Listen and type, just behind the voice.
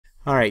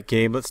All right,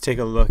 Gabe, let's take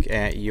a look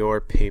at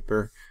your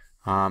paper.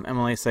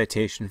 MLA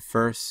citation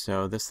first,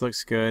 so this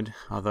looks good,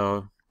 although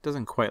it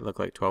doesn't quite look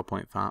like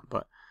 12-point font,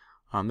 but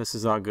this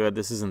is all good.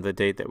 This isn't the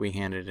date that we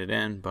handed it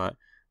in, but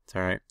it's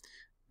all right.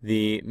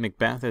 The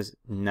Macbeth is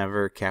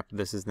never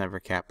this is never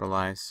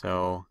capitalized,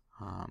 so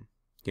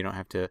you don't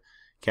have to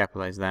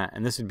capitalize that.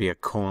 And this would be a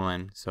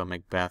colon, so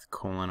Macbeth,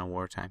 colon, a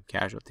wartime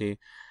casualty.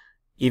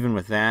 Even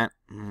with that,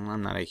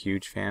 I'm not a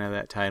huge fan of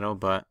that title,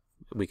 but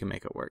we can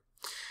make it work.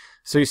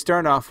 So you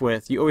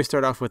always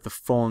start off with the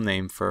full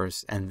name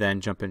first and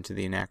then jump into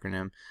the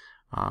acronym.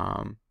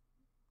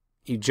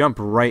 You jump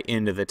right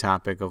into the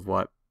topic of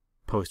what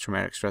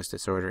post-traumatic stress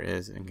disorder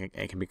is, and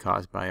it can be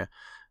caused by a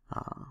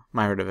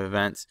myriad of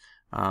events,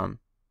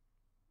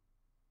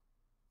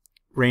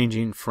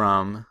 ranging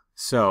from,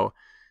 so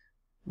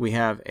we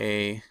have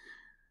a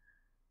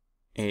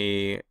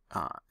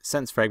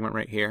sentence fragment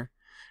right here,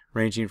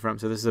 ranging from,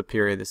 so this is a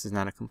period, this is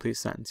not a complete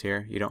sentence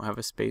here, you don't have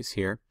a space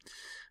here.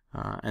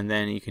 And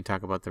then you can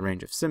talk about the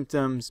range of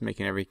symptoms,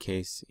 making every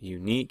case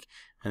unique,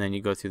 and then you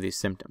go through these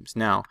symptoms.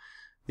 Now,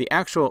 the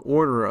actual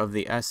order of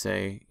the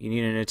essay, you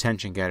need an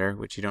attention getter,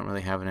 which you don't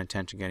really have an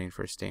attention getting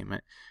for a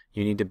statement.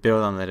 You need to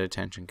build on that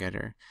attention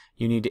getter.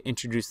 You need to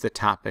introduce the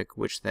topic,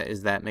 which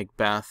is that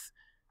Macbeth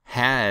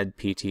had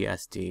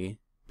PTSD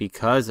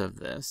because of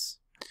this.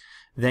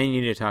 Then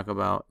you need to talk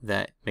about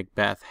that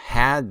Macbeth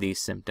had these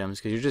symptoms,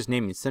 because you're just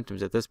naming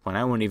symptoms at this point.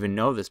 I wouldn't even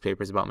know this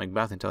paper is about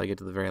Macbeth until I get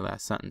to the very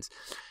last sentence.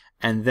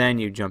 And then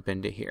you jump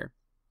into here.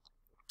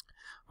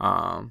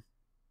 The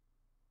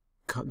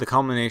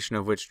culmination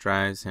of which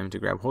drives him to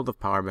grab hold of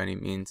power by any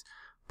means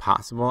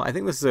possible. I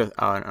think this is an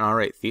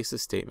alright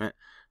thesis statement,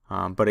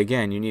 but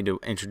again, you need to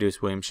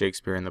introduce William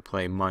Shakespeare in the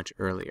play much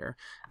earlier.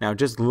 Now,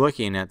 just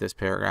looking at this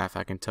paragraph,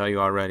 I can tell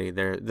you already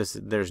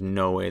there's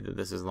no way that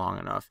this is long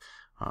enough.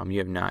 You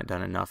have not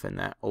done enough in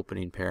that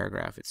opening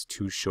paragraph. It's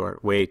too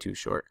short, way too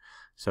short.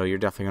 So you're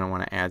definitely going to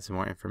want to add some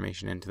more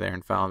information into there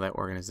and follow that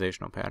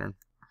organizational pattern.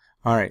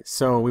 Alright,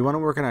 so we want to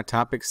work on a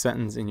topic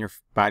sentence in your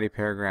body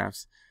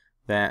paragraphs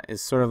that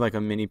is sort of like a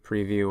mini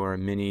preview or a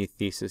mini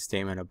thesis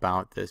statement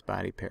about this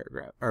body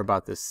paragraph, or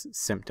about this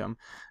symptom.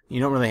 You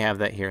don't really have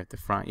that here at the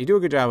front. You do a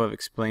good job of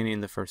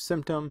explaining the first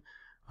symptom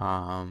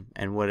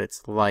and what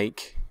it's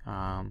like.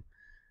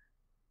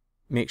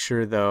 Make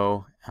sure,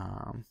 though,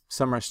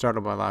 some are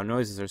startled by loud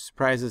noises or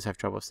surprises, have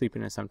trouble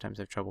sleeping, and sometimes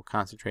have trouble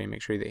concentrating.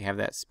 Make sure that you have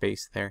that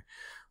space there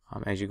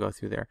as you go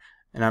through there.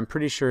 And I'm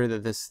pretty sure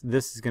that this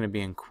is going to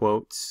be in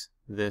quotes,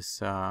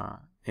 this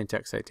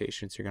in-text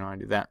citation, so you're going to want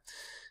to do that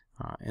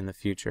in the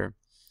future.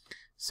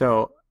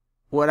 So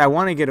what I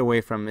want to get away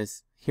from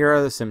is, here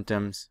are the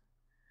symptoms.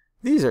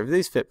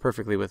 These fit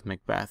perfectly with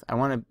Macbeth. I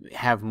want to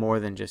have more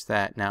than just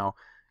that. Now,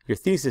 your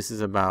thesis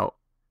is about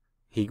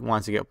he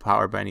wants to get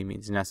power by any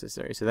means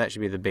necessary, so that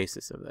should be the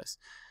basis of this.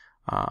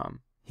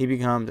 He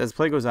becomes, as the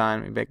play goes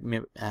on,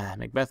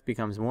 Macbeth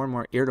becomes more and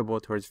more irritable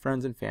towards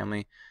friends and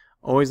family,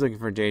 always looking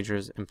for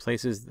dangers in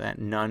places that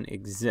none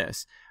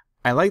exist.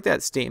 I like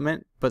that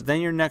statement, but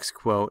then your next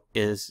quote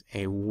is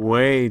a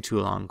way too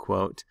long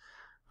quote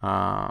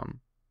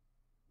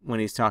when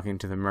he's talking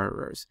to the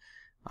murderers.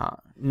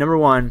 Number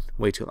one,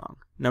 way too long.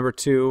 Number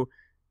two,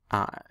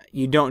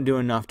 you don't do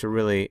enough to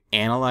really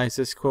analyze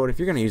this quote. If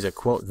you're going to use a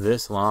quote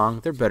this long,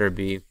 there better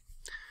be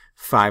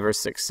 5 or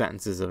 6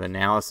 sentences of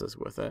analysis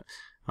with it,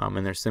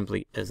 and there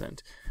simply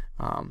isn't.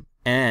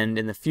 And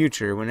in the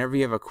future, whenever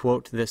you have a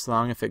quote this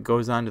long, if it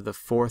goes on to the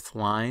 4th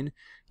line,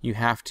 you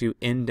have to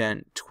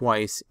indent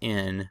twice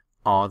in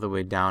all the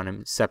way down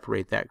and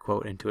separate that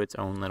quote into its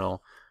own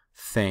little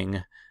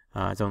thing,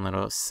 its own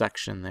little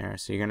section there.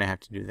 So you're going to have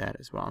to do that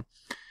as well.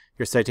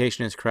 Your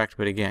citation is correct,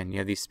 but again, you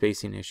have these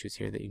spacing issues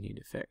here that you need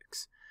to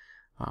fix.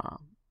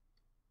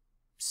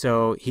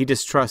 So he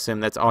distrusts him.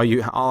 That's all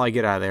I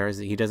get out of there is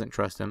that he doesn't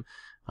trust him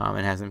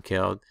and has him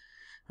killed.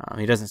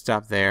 He doesn't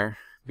stop there,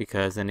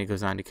 because then he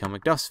goes on to kill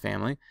Macduff's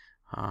family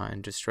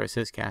and destroys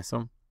his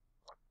castle.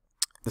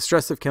 The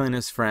stress of killing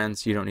his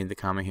friends, you don't need the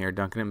comma here,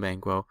 Duncan and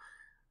Banquo.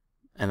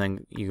 And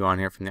then you go on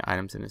here from the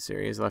items in the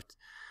series left.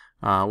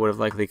 Would have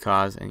likely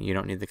caused, and you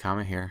don't need the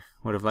comma here,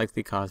 would have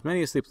likely caused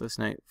many a sleepless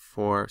nights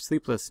for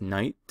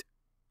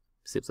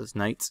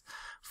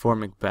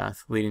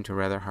Macbeth, leading to a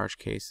rather harsh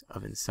case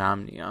of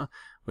insomnia,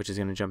 which is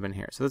going to jump in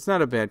here. So that's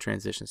not a bad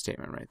transition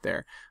statement right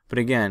there. But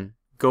again,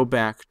 go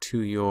back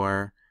to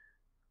your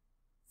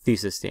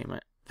thesis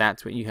statement.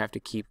 That's what you have to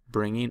keep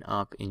bringing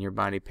up in your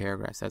body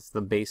paragraphs. That's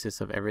the basis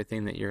of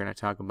everything that you're going to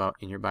talk about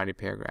in your body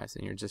paragraphs,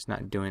 and you're just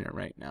not doing it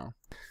right now.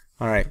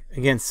 All right,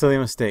 again, silly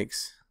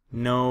mistakes.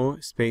 No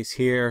space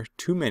here,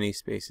 too many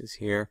spaces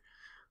here.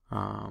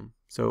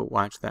 So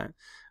watch that.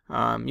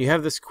 You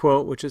have this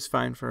quote, which is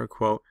fine for a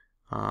quote.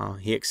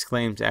 He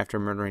exclaims after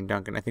murdering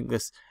Duncan. I think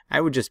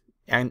I would just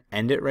end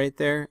it right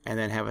there and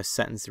then have a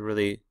sentence to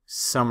really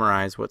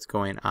summarize what's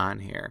going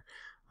on here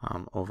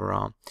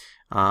overall.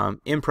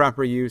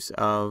 Improper use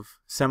of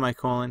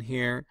semicolon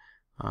here,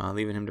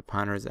 leaving him to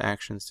ponder his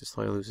actions to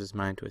slowly lose his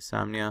mind to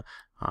insomnia.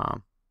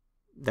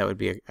 That would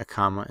be a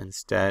comma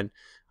instead.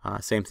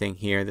 Same thing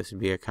here. This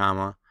would be a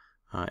comma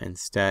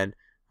instead.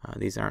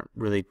 These aren't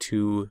really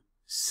two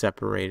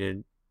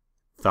separated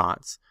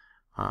thoughts.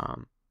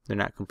 They're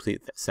not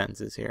complete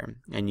sentences here,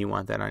 and you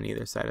want that on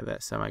either side of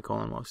that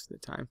semicolon most of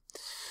the time.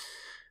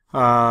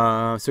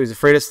 So he's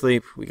afraid of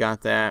sleep. We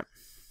got that.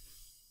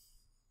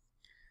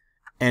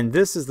 And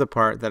this is the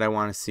part that I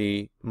want to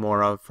see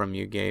more of from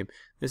you, Gabe.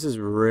 This is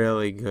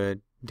really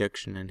good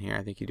diction in here.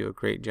 I think you do a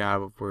great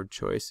job of word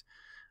choice.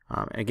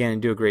 Again, you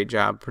do a great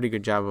job, pretty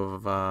good job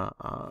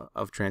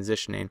of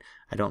transitioning.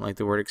 I don't like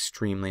the word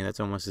extremely. That's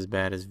almost as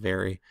bad as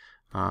very.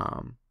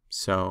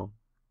 So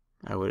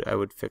I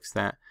would fix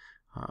that.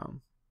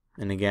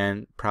 And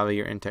again, probably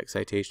your in-text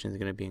citation is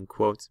going to be in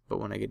quotes, but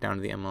when I get down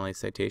to the MLA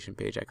citation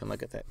page, I can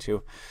look at that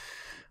too.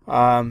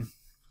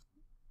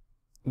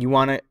 You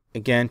want to,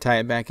 again, tie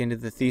it back into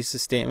the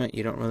thesis statement.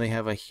 You don't really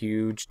have a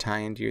huge tie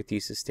into your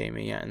thesis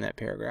statement yet in that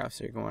paragraph,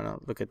 so you're going to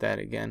look at that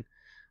again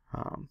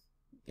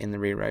in the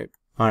rewrite.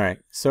 All right,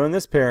 so in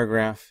this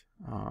paragraph,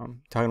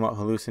 talking about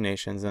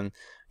hallucinations, and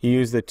you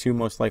use the two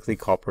most likely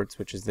culprits,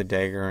 which is the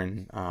dagger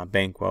and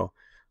Banquo,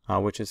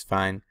 which is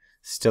fine.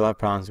 Still have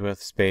problems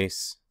with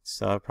space.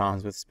 Still have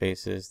problems with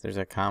spaces. There's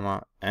a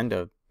comma and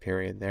a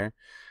period there.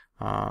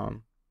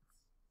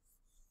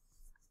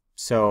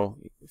 So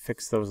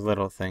fix those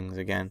little things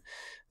again.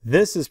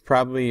 This is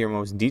probably your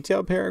most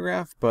detailed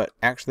paragraph, but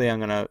actually I'm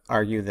going to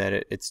argue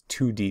that it's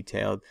too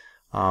detailed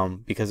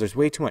because there's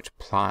way too much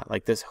plot.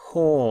 Like this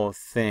whole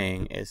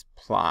thing is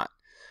plot.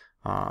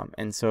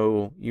 And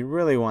so you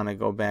really want to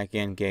go back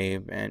in,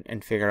 Gabe,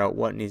 and figure out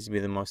what needs to be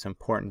the most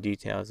important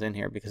details in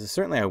here, because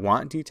certainly I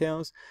want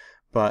details,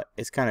 but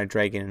it's kind of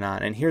dragging it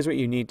on. And here's what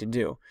you need to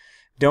do.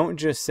 Don't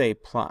just say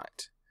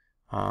plot.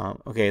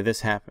 Okay,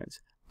 this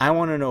happens. I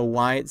want to know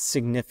why it's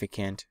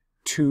significant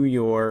to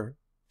your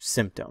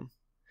symptom.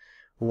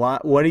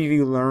 What have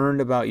you learned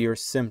about your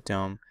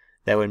symptom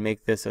that would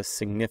make this a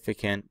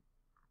significant,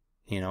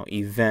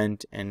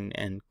 event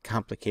and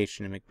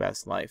complication in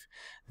Macbeth's life?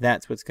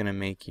 That's what's going to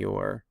make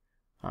your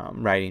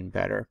writing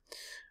better.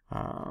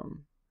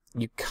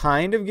 You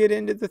kind of get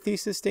into the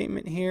thesis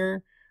statement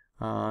here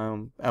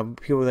of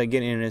people that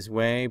get in his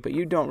way, but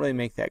you don't really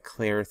make that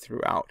clear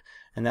throughout.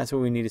 And that's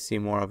what we need to see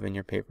more of in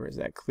your paper, is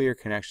that clear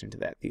connection to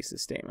that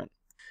thesis statement.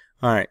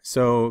 All right,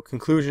 so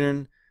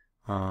conclusion,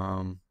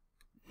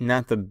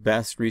 not the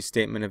best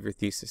restatement of your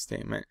thesis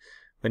statement,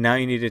 but now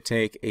you need to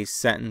take a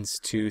sentence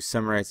to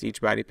summarize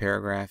each body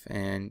paragraph,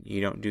 and you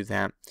don't do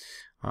that.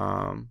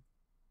 That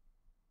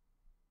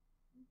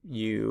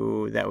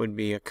would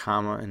be a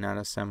comma and not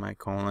a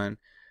semicolon.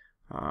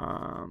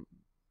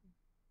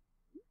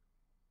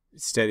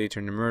 Instead he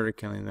turned to murder,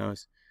 killing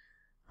those.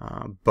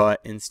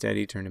 But instead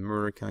he turned to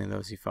murder, killing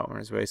those he felt were in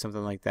his way.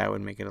 Something like that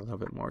would make it a little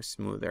bit more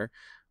smoother.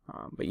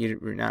 But you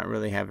don't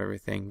really have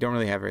everything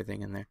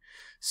in there.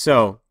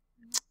 So,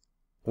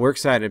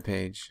 works cited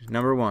page.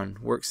 Number 1,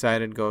 works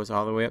cited goes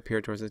all the way up here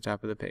towards the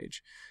top of the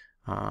page.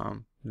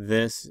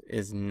 This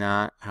is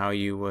not how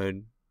you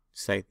would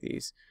cite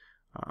these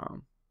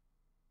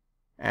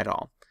at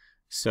all.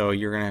 So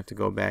you're going to have to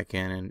go back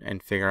in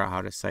and figure out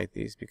how to cite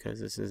these, because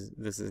this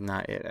is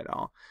not it at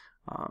all.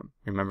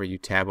 Remember, you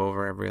tab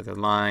over every other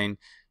line.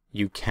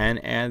 You can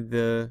add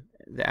the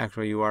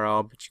actual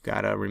URL, but you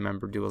got to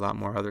remember do a lot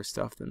more other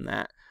stuff than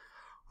that.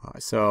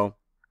 So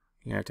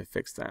you have to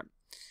fix that.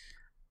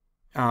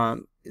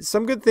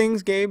 Some good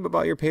things, Gabe,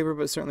 about your paper,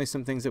 but certainly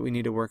some things that we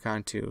need to work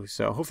on too.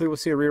 So hopefully we'll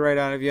see a rewrite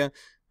out of you,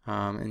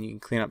 and you can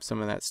clean up some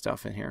of that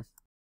stuff in here.